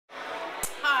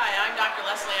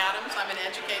Leslie Adams. I'm an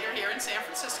educator here in San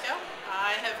Francisco.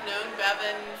 I have known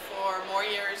Bevan for more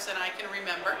years than I can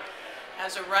remember,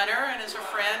 as a runner and as a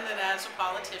friend and as a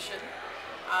politician.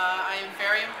 I am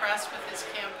very impressed with his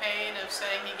campaign of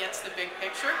saying he gets the big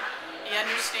picture. He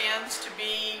understands to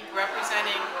be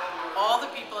representing all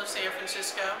the people of San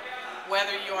Francisco,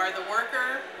 whether you are the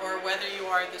worker or whether you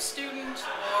are the student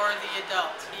or the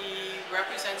adult. He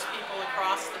represents people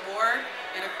across the board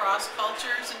and across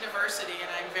cultures and diversity,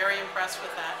 and I'm very impressed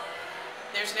with that.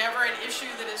 There's never an issue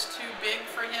that is too big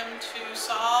for him to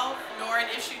solve, nor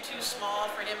an issue too small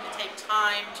for him to take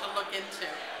time to look into.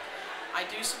 I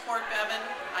do support Bevan.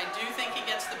 I do think he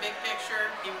gets the big picture.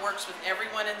 He works with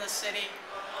everyone in the city.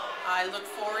 I look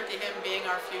forward to him being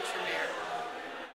our future mayor.